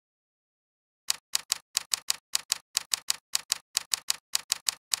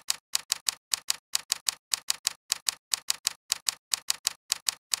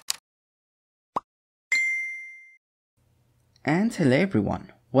And hello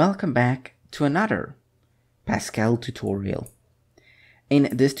everyone, welcome back to another Pascal tutorial. In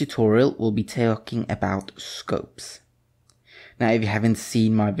this tutorial we'll be talking about scopes. Now if you haven't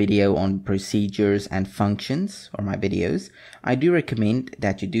seen my video on procedures and functions, or my videos, I do recommend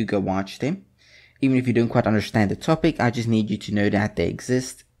that you do go watch them. Even if you don't quite understand the topic, I just need you to know that they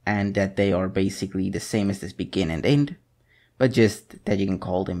exist and that they are basically the same as this begin and end, but just that you can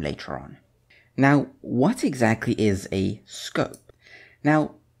call them later on. Now, what exactly is a scope?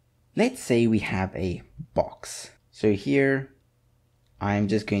 Now, let's say we have a box. So here, I'm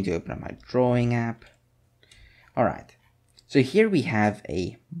just going to open up my drawing app. All right. So here we have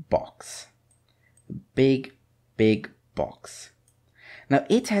a box. A big box. Now,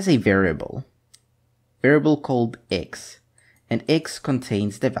 it has a variable called x, and x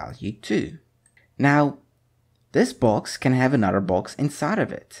contains the value 2. Now, this box can have another box inside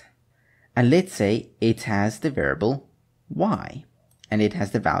of it. And let's say it has the variable y, and it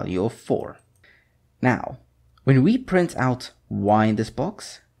has the value of 4. Now, when we print out y in this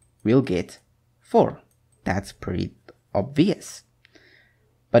box, we'll get 4. That's pretty obvious.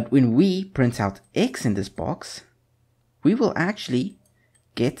 But when we print out x in this box, we will actually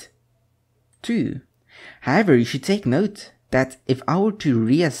get 2. However, you should take note that if I were to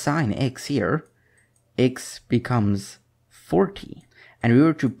reassign x here, x becomes 40. And we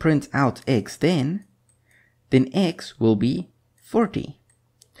were to print out x then x will be 40.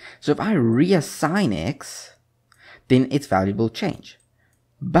 So if I reassign x, then its value will change.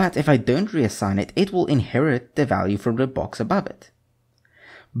 But if I don't reassign it, it will inherit the value from the box above it.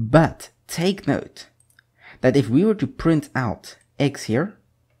 But take note that if we were to print out x here,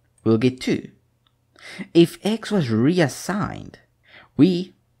 we'll get 2. If x was reassigned,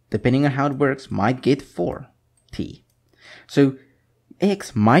 we, depending on how it works, might get 4t. So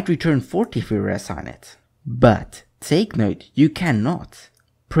x might return 40 if we reassign it. But take note, you cannot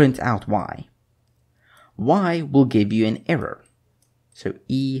print out y. Y will give you an error. So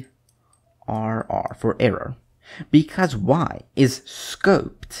ERR for error. Because y is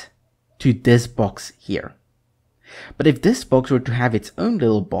scoped to this box here. But if this box were to have its own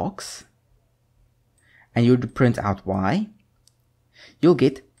little box, and you were to print out y, you'll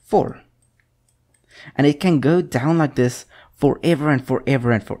get 4. And it can go down like this forever and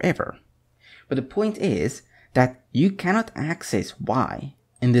forever and forever. But the point is that you cannot access y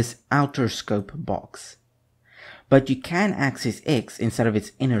in this outer scope box. But you can access x inside of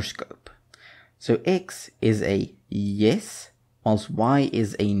its inner scope. So x is a yes, whilst y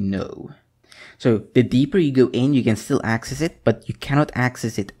is a no. So the deeper you go in, you can still access it, but you cannot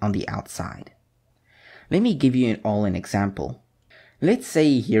access it on the outside. Let me give you an example. Let's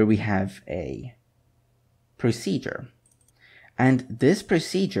say here we have a procedure. And this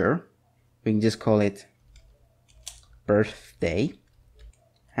procedure, we can just call it birthday,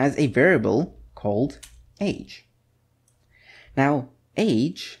 has a variable called age. Now,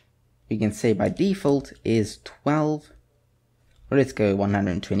 age, we can say by default is 12, or let's go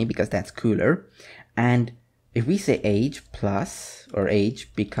 120 because that's cooler. And if we say age plus, or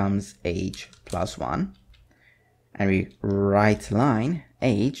age becomes age plus 1, and we right line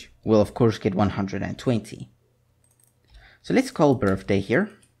age, we'll of course get 120. So let's call birthday here.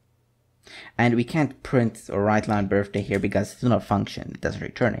 And we can't print or write line birthday here because it's not a function. It doesn't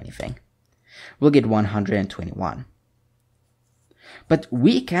return anything. We'll get 121. But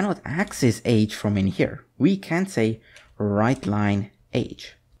we cannot access age from in here. We can't say write line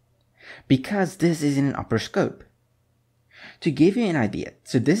age because this is in an upper scope. To give you an idea,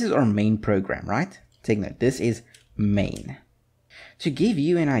 so this is our main program, right? Take note, this is main. To give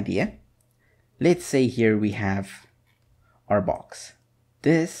you an idea, let's say here we have our box.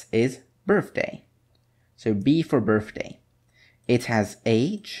 This is birthday. So B for birthday. It has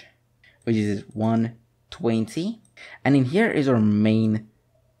age, which is 120. And in here is our main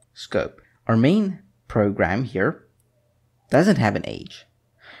scope. Our main program here doesn't have an age.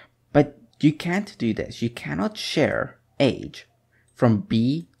 But you can't do this. You cannot share age from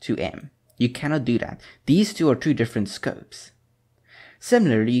B to M. You cannot do that. These two are two different scopes.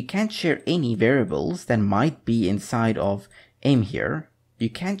 Similarly, you can't share any variables that might be inside of M here. You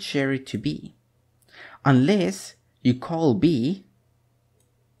can't share it to B. Unless you call B,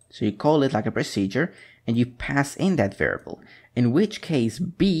 so you call it like a procedure, and you pass in that variable. In which case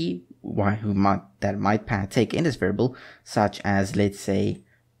B, that might take in this variable, such as, let's say,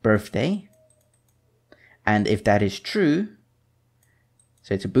 birthday. And if that is true,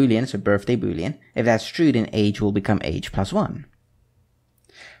 so it's a Boolean, so birthday Boolean. If that's true, then age will become age plus 1.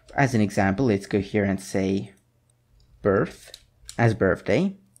 As an example, let's go here and say birth as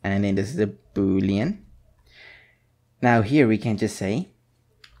birthday, and then this is a Boolean. Now here we can just say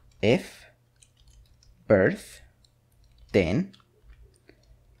if birth, then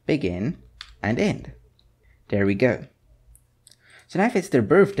begin and end. There we go. So now if it's their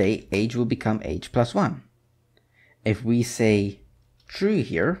birthday, age will become age plus 1. If we say true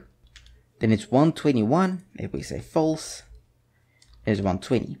here, then it's 121. If we say false, it's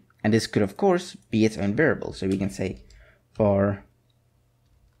 120. And this could of course be its own variable. So we can say for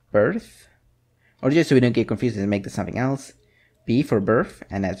birth, or just so we don't get confused and make this something else, b for birth,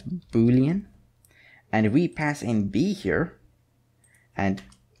 and that's Boolean. And if we pass in b here, and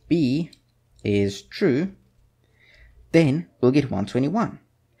b is true, then we'll get 121.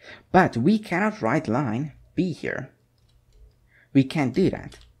 But we cannot write line b here. We can't do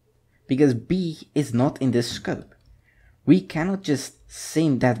that, because b is not in this scope. We cannot just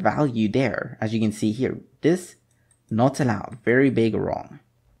send that value there, as you can see here. This, not allowed, very big wrong.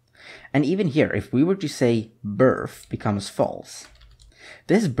 And even here, if we were to say birth becomes false,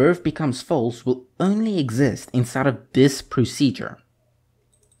 this birth becomes false will only exist inside of this procedure.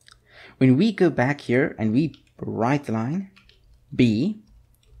 When we go back here and we write line b,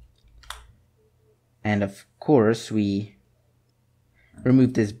 and of course we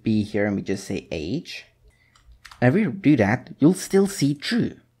remove this b here and we just say age, and if we do that, you'll still see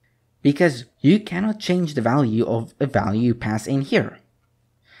true, because you cannot change the value of a value you pass in here.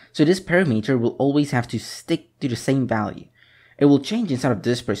 So this parameter will always have to stick to the same value. It will change inside of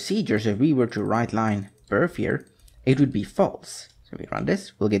this procedure, so if we were to write line birth here, it would be false. So we run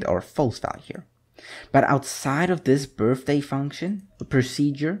this, we'll get our false value here. But outside of this birthday function, the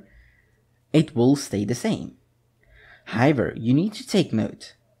procedure, it will stay the same. However, you need to take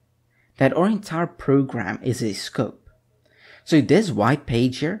note that our entire program is a scope. So this white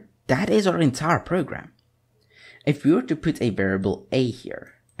page here, that is our entire program. If we were to put a variable a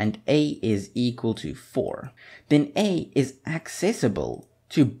here, and a is equal to 4, then a is accessible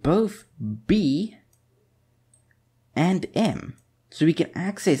to both b and m. So we can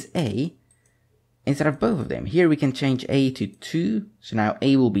access a instead of both of them. Here we can change a to 2, so now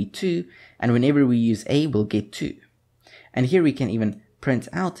a will be 2, and whenever we use a, we'll get 2. And here we can even print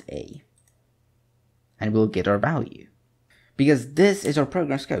out a, and we'll get our value. Because this is our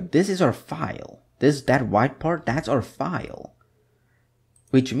program scope, this is our file. That white part, that's our file.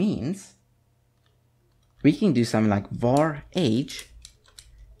 Which means we can do something like var age,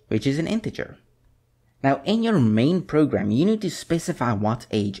 which is an integer. Now in your main program, you need to specify what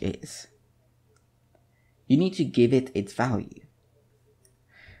age is. You need to give it its value.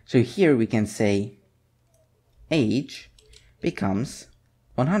 So here we can say age becomes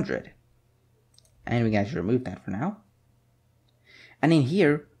 100. And we can actually remove that for now. And in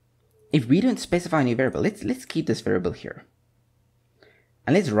here, if we don't specify any variable, let's keep this variable here.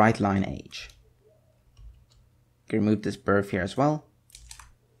 And let's write line age. Remove this birth here as well.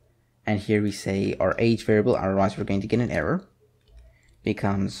 And here we say our age variable, otherwise we're going to get an error,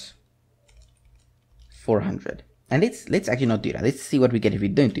 becomes 400. And let's actually not do that. Let's see what we get if we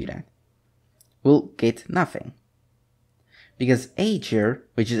don't do that. We'll get nothing. Because age here,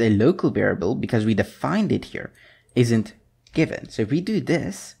 which is a local variable, because we defined it here, isn't given. So if we do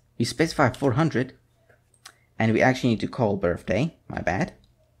this, we specify 400, and we actually need to call birthday, my bad.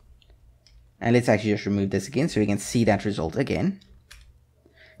 And let's actually just remove this again so we can see that result again.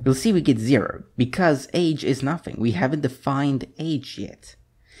 You'll see we get 0 because age is nothing. We haven't defined age yet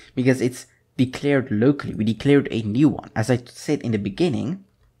because it's declared locally. We declared a new one. As I said in the beginning,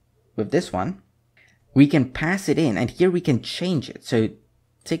 with this one, we can pass it in and here we can change it. So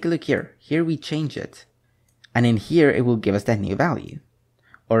take a look here. Here we change it. And in here it will give us that new value.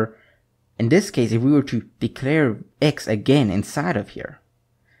 Or in this case, if we were to declare x again inside of here,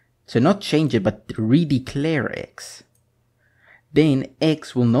 so not change it, but redeclare x, then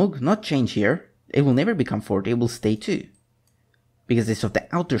x will not change here. It will never become 40. It will stay 2 because it's of the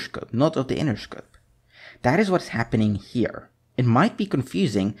outer scope, not of the inner scope. That is what's happening here. It might be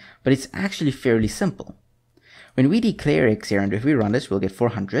confusing, but it's actually fairly simple. When we declare x here, and if we run this, we'll get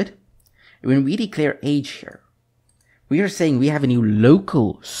 400. When we declare age here, we are saying we have a new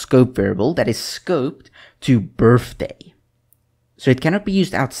local scope variable that is scoped to birthday. So it cannot be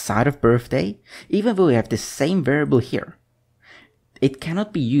used outside of birthday, even though we have the same variable here. It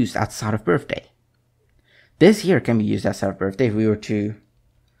cannot be used outside of birthday. This here can be used outside of birthday if we were to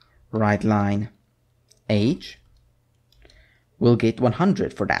write line age. We'll get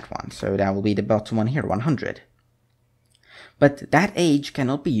 100 for that one. So that will be the bottom one here, 100. But that age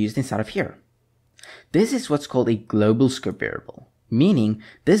cannot be used inside of here. This is what's called a global scope variable, meaning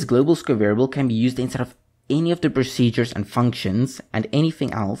this global scope variable can be used inside of any of the procedures and functions and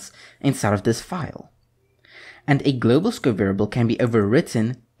anything else inside of this file. And a global scope variable can be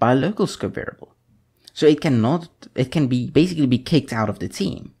overwritten by a local scope variable. So it can basically be kicked out of the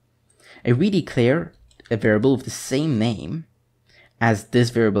team. If we declare a variable with the same name as this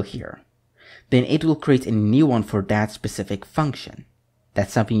variable here, then it will create a new one for that specific function.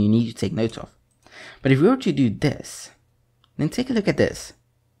 That's something you need to take note of. But if we were to do this, then take a look at this.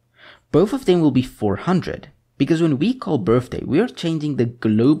 Both of them will be 400, because when we call birthday, we are changing the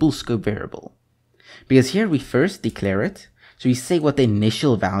global scope variable. Because here we first declare it, so we say what the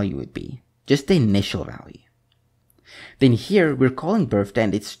initial value would be, just the initial value. Then here we're calling birthday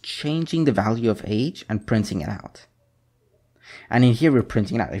and it's changing the value of age and printing it out. And in here we're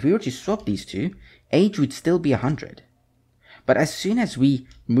printing it out. If we were to swap these two, age would still be 100. But as soon as we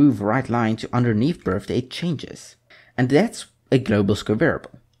move right line to underneath birthday, it changes. And that's a global scope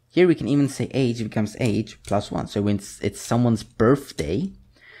variable. Here we can even say age becomes age plus 1. So when it's someone's birthday,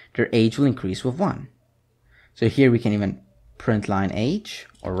 their age will increase with 1. So here we can even print line age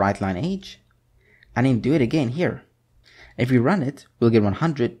or write line age and then do it again here. If we run it, we'll get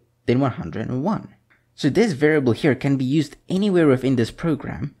 100, then 101. So this variable here can be used anywhere within this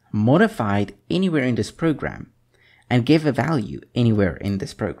program, modified anywhere in this program, and give a value anywhere in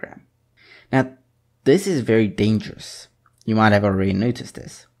this program. Now, this is very dangerous. You might have already noticed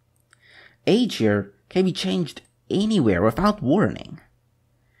this. Age here can be changed anywhere without warning.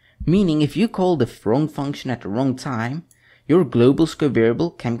 Meaning if you call the wrong function at the wrong time, your global scope variable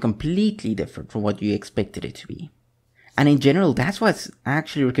can be completely different from what you expected it to be. And in general, that's why it's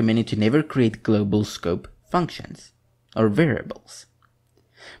actually recommended to never create global scope functions or variables.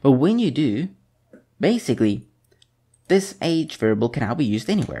 But when you do, basically, this age variable can now be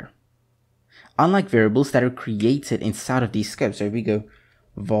used anywhere. Unlike variables that are created inside of these scopes. So if we go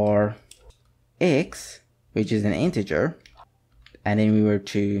var x, which is an integer, and then we were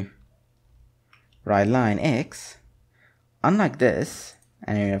to write line x, unlike this,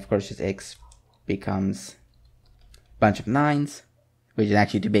 and then of course just x becomes a bunch of 9s, which is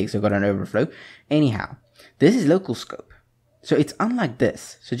actually too big, so got an overflow. Anyhow, this is local scope. So it's unlike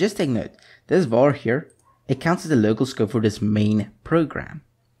this. So just take note, this var here, it counts as the local scope for this main program.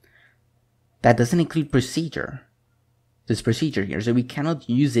 That doesn't include procedure. This procedure here, so we cannot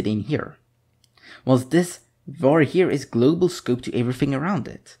use it in here. Whilst this var here is global scope to everything around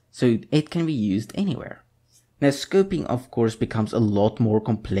it, so it can be used anywhere. Now scoping of course becomes a lot more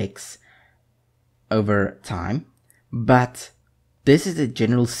complex over time, but this is the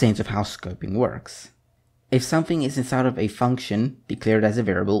general sense of how scoping works. If something is inside of a function declared as a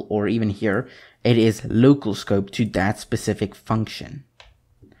variable, or even here, it is local scope to that specific function.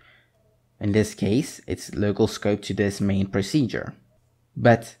 In this case, it's local scope to this main procedure.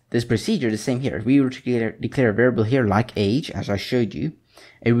 But this procedure is the same here. If we were to declare a variable here like age, as I showed you,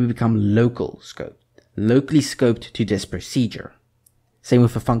 it will become local scope, locally scoped to this procedure. Same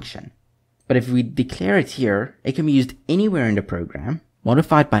with a function. But if we declare it here, it can be used anywhere in the program,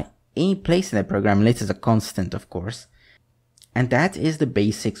 modified by any place in the program, unless it's a constant, of course. And that is the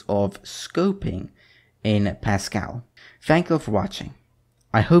basics of scoping in Pascal. Thank you for watching.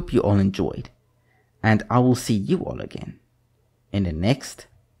 I hope you all enjoyed, and I will see you all again in the next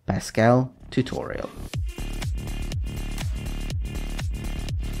Pascal tutorial.